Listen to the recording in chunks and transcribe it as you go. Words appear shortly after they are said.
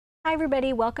Hi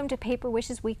everybody, welcome to Paper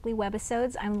Wishes Weekly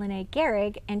Webisodes. I'm Lene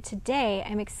Gehrig, and today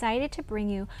I'm excited to bring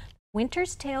you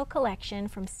Winter's Tale collection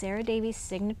from Sarah Davies'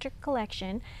 Signature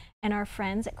Collection and our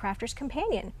friends at Crafter's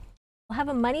Companion. We'll have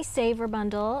a money saver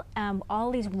bundle, all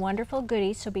these wonderful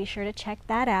goodies, so be sure to check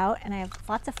that out. And I have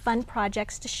lots of fun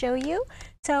projects to show you,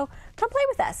 so come play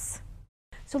with us.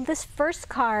 So this first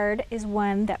card is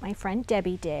one that my friend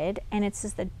Debbie did, and it's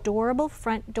this adorable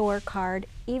front door card.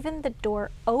 Even the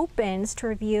door opens to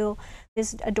reveal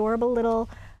this adorable little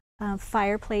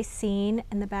fireplace scene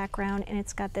in the background, and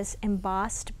it's got this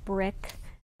embossed brick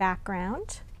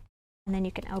background. And then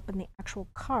you can open the actual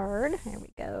card. There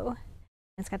we go.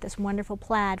 It's got this wonderful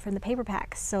plaid from the paper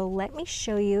pack. So let me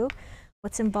show you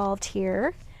what's involved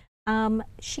here.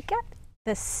 She got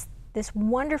this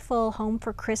wonderful Home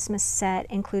for Christmas set.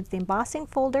 Includes the embossing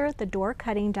folder, the door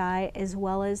cutting die, as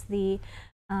well as the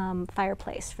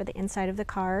fireplace for the inside of the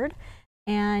card.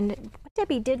 And what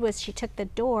Debbie did was she took the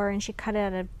door and she cut it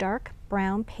out of dark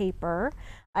brown paper.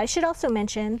 I should also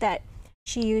mention that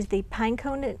she used the pine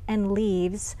cone and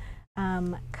leaves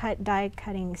die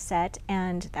cutting set,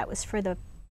 and that was for the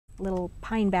little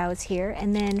pine boughs here.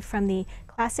 And then from the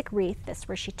classic wreath, that's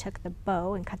where she took the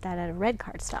bow and cut that out of red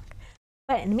cardstock.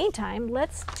 But in the meantime,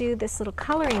 let's do this little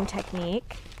coloring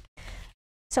technique.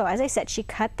 So as I said, she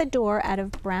cut the door out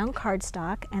of brown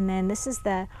cardstock, and then this is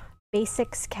the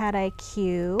Basics Cat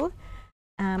IQ,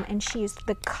 and she used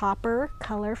the copper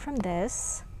color from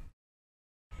this,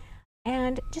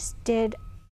 and just did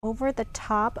over the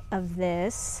top of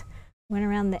this, went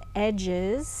around the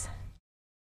edges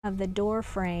of the door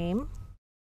frame,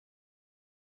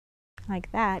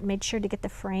 like that. Made sure to get the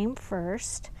frame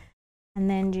first. And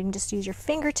then you can just use your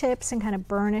fingertips and kind of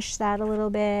burnish that a little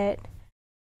bit.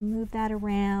 Move that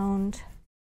around.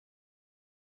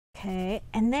 Okay,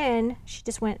 and then she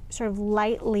just went sort of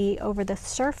lightly over the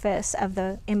surface of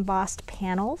the embossed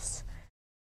panels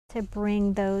to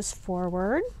bring those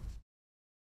forward.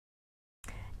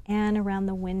 And around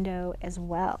the window as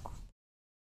well.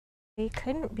 It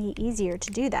couldn't be easier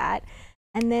to do that.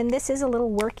 And then this is a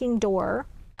little working door,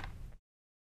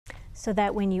 so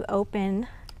that when you open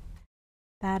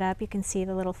that up, you can see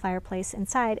the little fireplace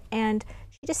inside. And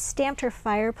she just stamped her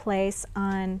fireplace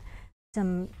on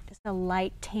just a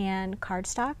light tan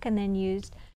cardstock, and then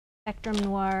used Spectrum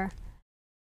Noir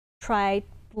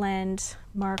tri-blend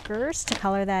markers to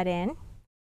color that in. And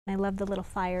I love the little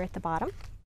fire at the bottom.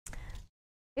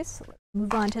 Okay, so let's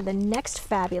move on to the next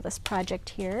fabulous project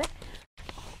here.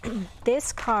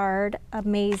 This card,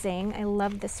 amazing. I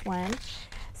love this one.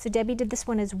 So Debbie did this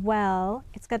one as well.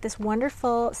 It's got this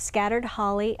wonderful scattered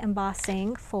holly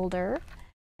embossing folder.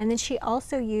 And then she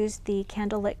also used the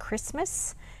Candlelit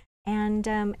Christmas.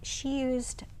 And she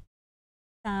used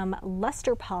some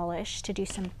luster polish to do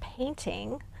some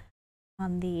painting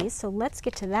on these. So let's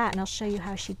get to that, and I'll show you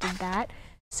how she did that.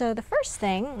 So the first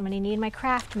thing, I'm going to need my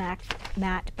craft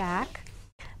mat back.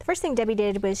 The first thing Debbie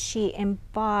did was she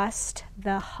embossed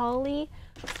the holly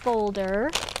folder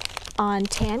on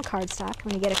tan cardstock. I'm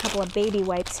going to get a couple of baby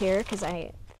wipes here because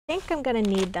I think I'm going to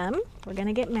need them. We're going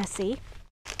to get messy.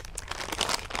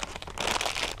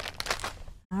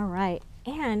 All right,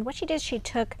 and what she did, she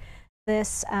took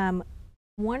this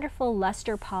wonderful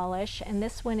luster polish, and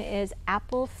this one is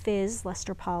Apple Fizz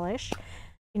luster polish.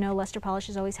 You know, luster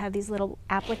polishes always have these little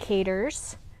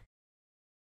applicators.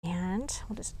 And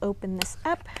we'll just open this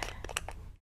up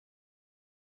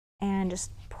and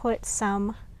just put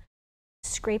some,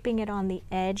 scraping it on the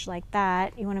edge like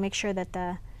that. You want to make sure that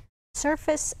the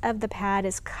surface of the pad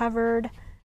is covered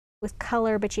with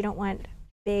color, but you don't want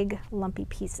big lumpy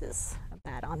pieces of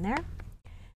that on there.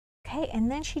 Okay,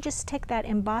 and then she just took that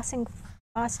embossed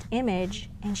image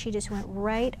and she just went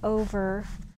right over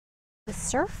the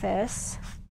surface,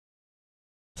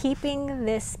 keeping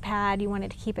this pad, you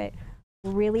wanted to keep it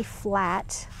really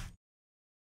flat,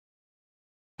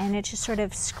 and it's just sort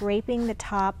of scraping the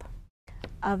top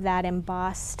of that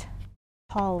embossed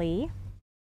holly.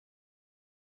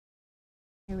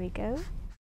 Here we go.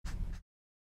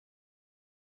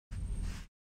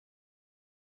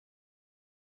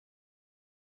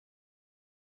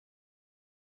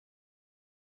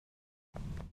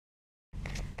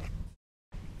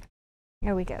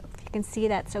 There we go. You can see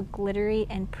that, so glittery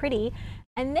and pretty.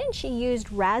 And then she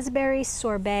used raspberry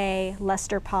sorbet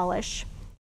luster polish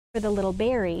for the little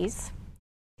berries.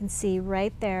 You can see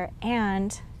right there.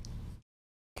 And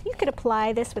you could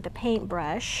apply this with a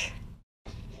paintbrush,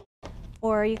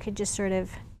 or you could just sort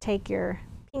of take your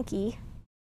pinky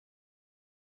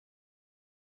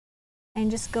and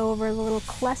just go over the little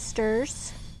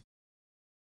clusters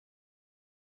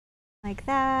like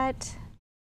that.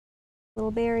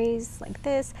 little berries like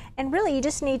this. And really you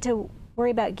just need to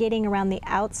worry about getting around the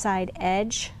outside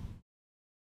edge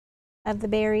of the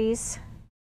berries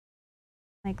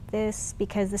like this,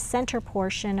 because the center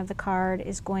portion of the card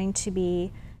is going to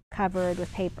be covered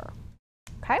with paper.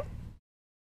 Okay?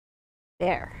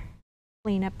 There.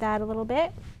 Clean up that a little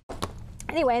bit.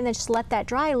 Anyway, and then just let that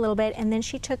dry a little bit, and then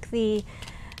she took the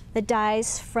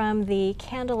dies from the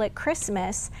Candlelit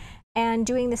Christmas, and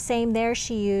doing the same there,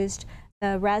 she used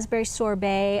the raspberry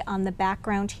sorbet on the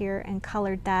background here and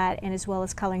colored that, and as well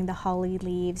as coloring the holly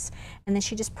leaves. And then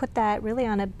she just put that really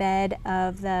on a bed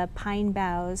of the pine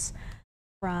boughs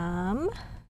from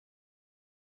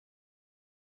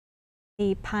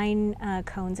the pine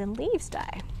cones and leaves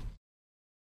die.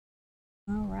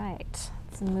 All right,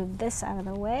 let's move this out of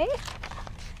the way.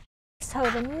 So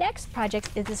the next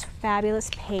project is this fabulous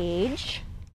page,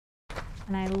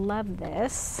 and I love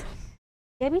this.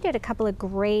 Debbie did a couple of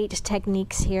great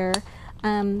techniques here.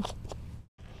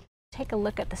 Take a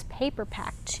look at this paper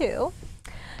pack too.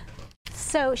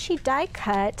 So she die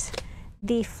cut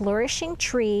the flourishing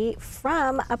tree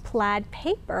from a plaid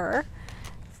paper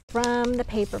from the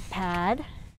paper pad,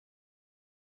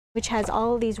 which has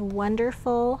all of these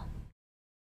wonderful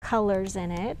colors in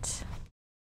it.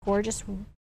 Gorgeous,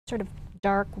 sort of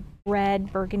dark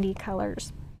red, burgundy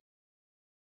colors.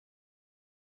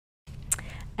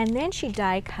 And then she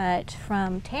die cut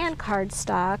from tan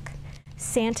cardstock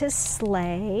Santa's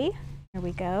sleigh, there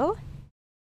we go,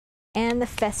 and the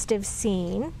festive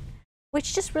scene,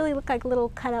 which just really look like little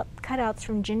cutouts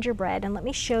from gingerbread. And let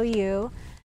me show you,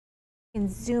 you can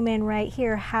zoom in right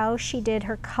here, how she did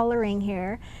her coloring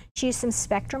here. She used some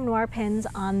Spectrum Noir pens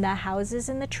on the houses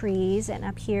and the trees, and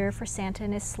up here for Santa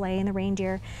and his sleigh and the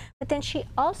reindeer. But then she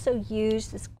also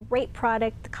used this great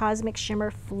product, the Cosmic Shimmer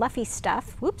Fluffy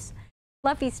Stuff. Whoops.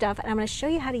 Fluffy Stuff, and I'm going to show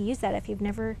you how to use that if you've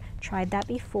never tried that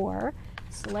before.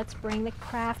 So let's bring the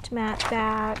craft mat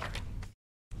back,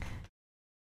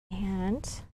 and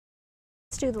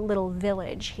let's do the little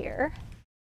village here.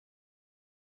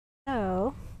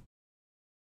 So,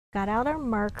 got out our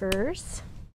markers,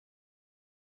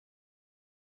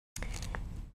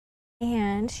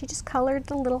 and she just colored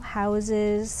the little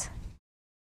houses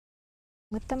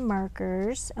with the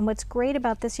markers. And what's great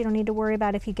about this, you don't need to worry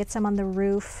about if you get some on the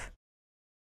roof.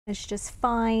 It's just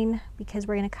fine, because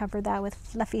we're going to cover that with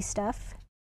fluffy stuff.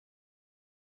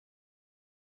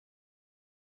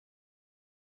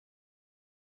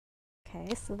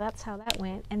 Okay, so that's how that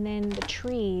went. And then the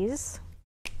trees.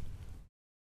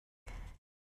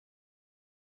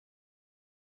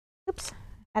 Oops,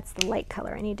 that's the light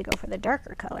color. I need to go for the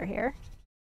darker color here.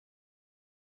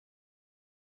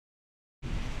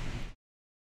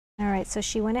 All right, so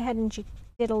she went ahead and she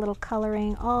did a little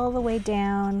coloring all the way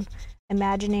down,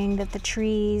 imagining that the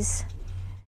trees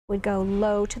would go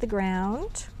low to the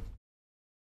ground.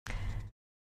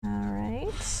 All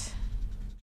right.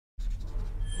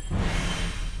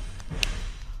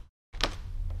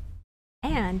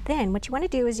 And then what you want to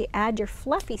do is you add your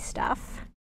fluffy stuff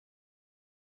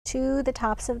to the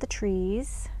tops of the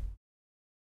trees.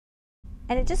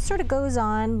 And it just sort of goes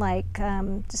on like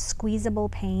just squeezable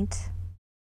paint,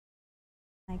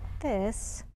 like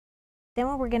this. Then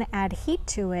when we're going to add heat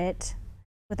to it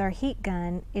with our heat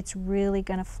gun, it's really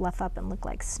going to fluff up and look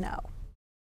like snow.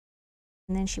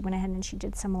 And then she went ahead and she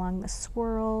did some along the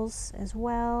swirls as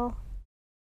well.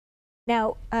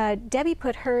 Now, Debbie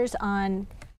put hers on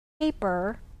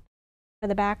paper for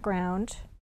the background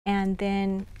and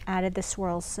then added the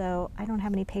swirls. So I don't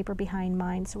have any paper behind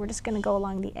mine, so we're just going to go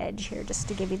along the edge here just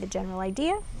to give you the general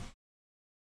idea.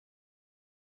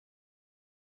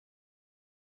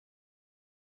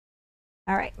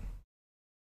 All right,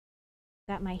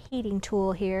 got my heating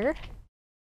tool here.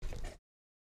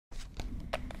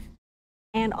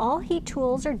 And all heat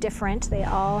tools are different. They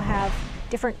all have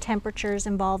different temperatures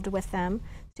involved with them.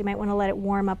 So you might want to let it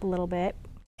warm up a little bit.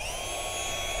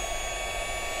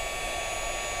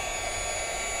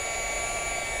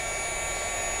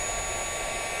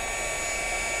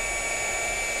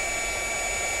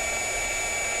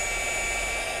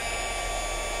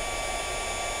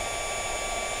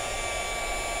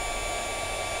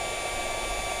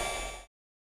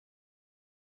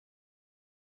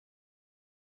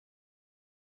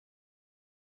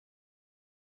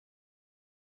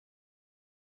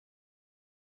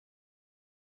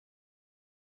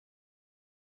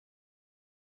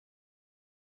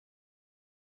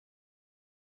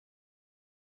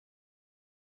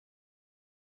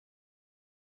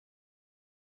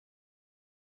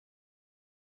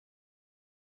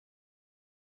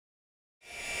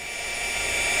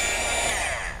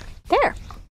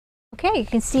 Okay, you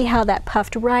can see how that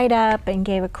puffed right up and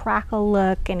gave a crackle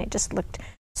look, and it just looked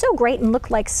so great and looked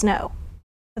like snow.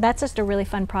 So that's just a really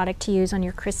fun product to use on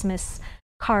your Christmas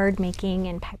card making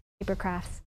and paper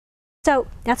crafts. So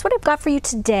that's what I've got for you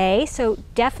today. So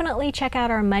definitely check out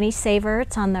our Money Saver.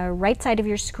 It's on the right side of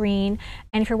your screen.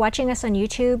 And if you're watching us on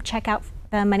YouTube, check out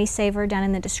the Money Saver down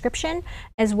in the description,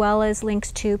 as well as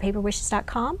links to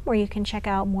paperwishes.com, where you can check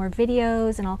out more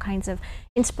videos and all kinds of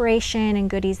inspiration and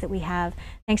goodies that we have.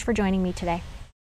 Thanks for joining me today.